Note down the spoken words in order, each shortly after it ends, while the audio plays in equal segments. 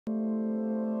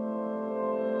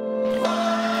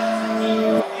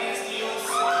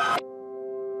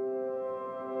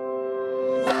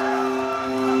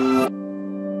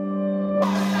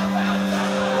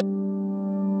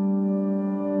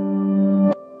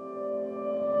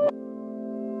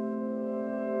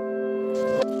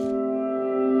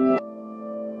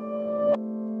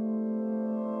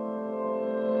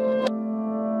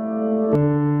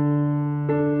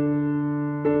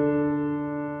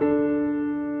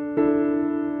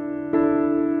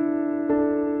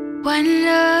One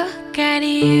look at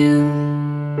you,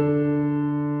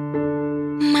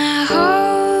 my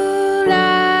whole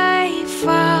life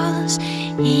falls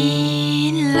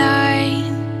in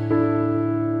line.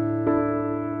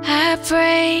 I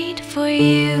prayed for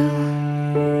you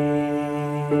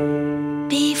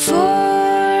before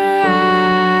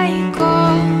I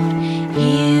called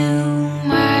you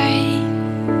mine.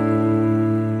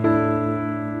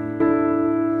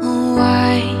 Oh,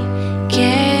 I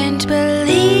can't believe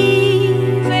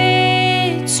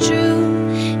it's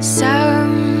true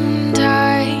sometimes.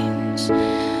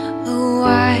 Oh,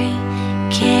 I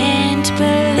can't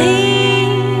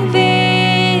believe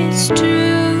it's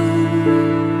true.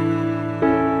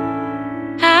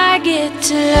 I get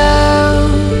to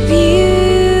love you.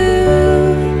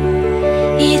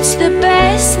 It's the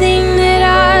best thing that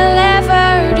I'll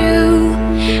ever do.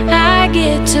 I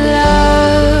get to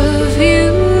love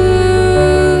you.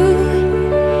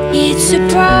 It's a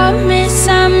promise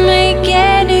I'm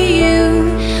making to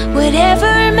you.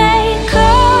 Whatever may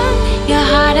come, your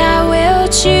heart I will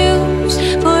choose.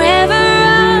 Forever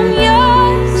I'm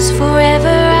yours, forever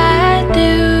I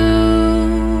do.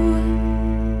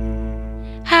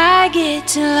 I get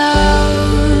to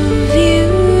love you.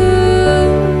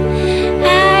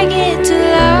 I get to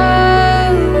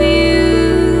love you.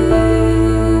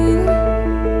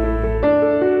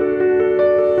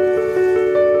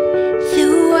 The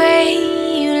way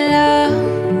you love,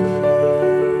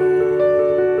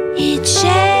 it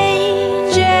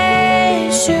changes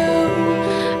who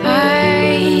I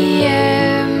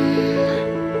am.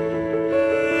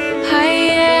 I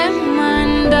am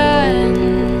undone.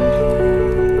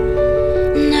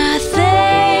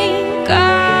 Nothing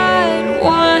God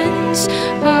wants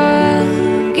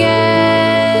again.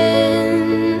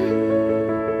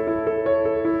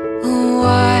 Oh,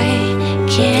 I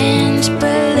can't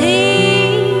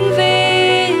believe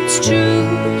it's true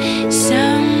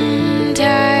sometimes.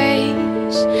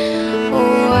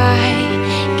 Oh, I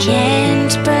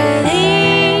can't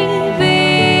believe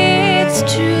it's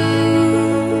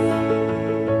true.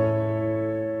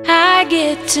 I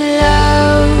get to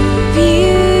love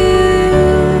you.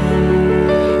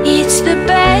 It's the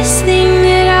best thing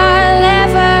that I'll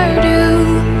ever do.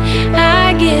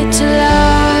 I get to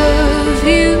love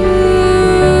you.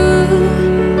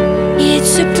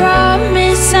 It's a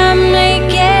promise I'm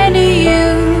making to you.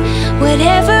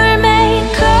 Whatever may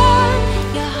come,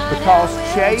 your heart Because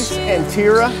Chase and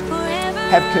Tira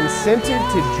have consented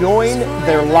to join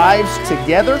their lives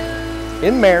together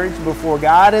in marriage before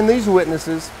God and these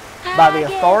witnesses by the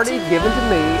authority given to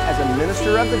me as a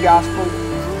minister of the gospel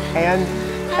and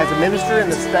as a minister in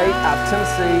the state of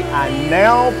Tennessee. I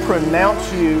now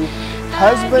pronounce you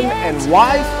husband and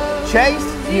wife. Chase,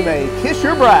 you may kiss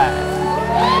your bride.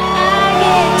 I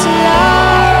get to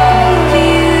love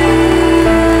you.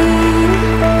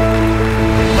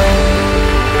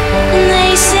 And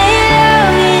they say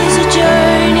love is a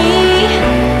journey,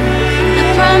 a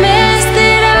promise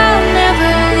that I'll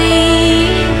never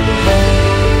leave.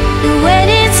 And when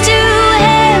it's too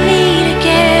heavy to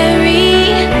carry,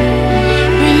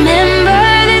 remember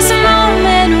this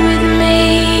moment with me.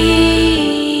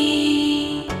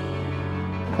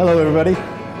 Hello everybody,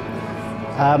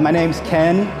 my name's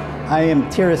Ken. I am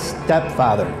Tira's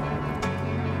stepfather.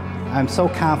 I'm so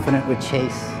confident with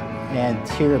Chase and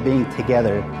Tira being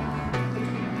together.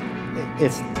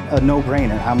 It's a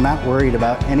no-brainer. I'm not worried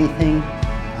about anything.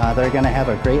 They're gonna have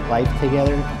a great life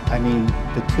together. I mean,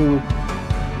 the two,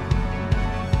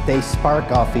 they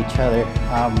spark off each other.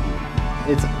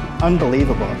 It's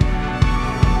unbelievable.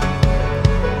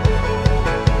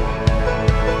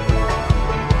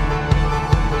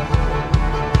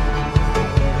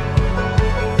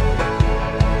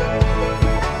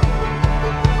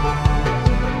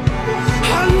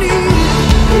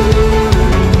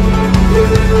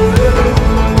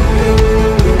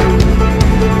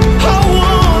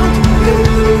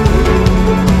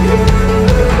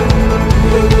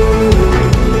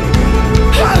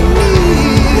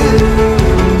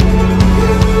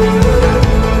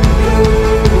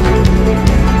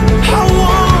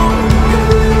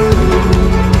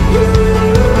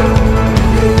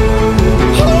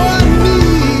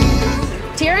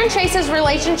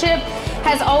 Relationship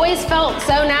has always felt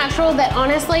so natural that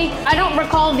honestly, I don't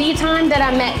recall the time that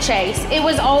I met Chase. It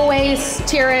was always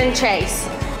Tira and Chase.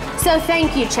 So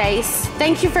thank you, Chase.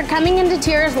 Thank you for coming into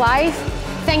Tira's life.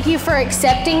 Thank you for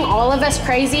accepting all of us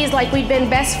crazies like we've been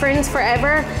best friends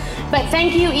forever. But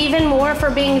thank you even more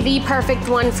for being the perfect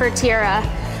one for Tira.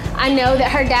 I know that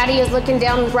her daddy is looking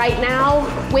down right now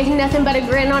with nothing but a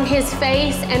grin on his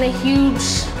face and a huge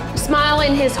smile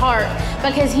in his heart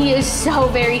because he is so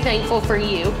very thankful for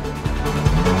you.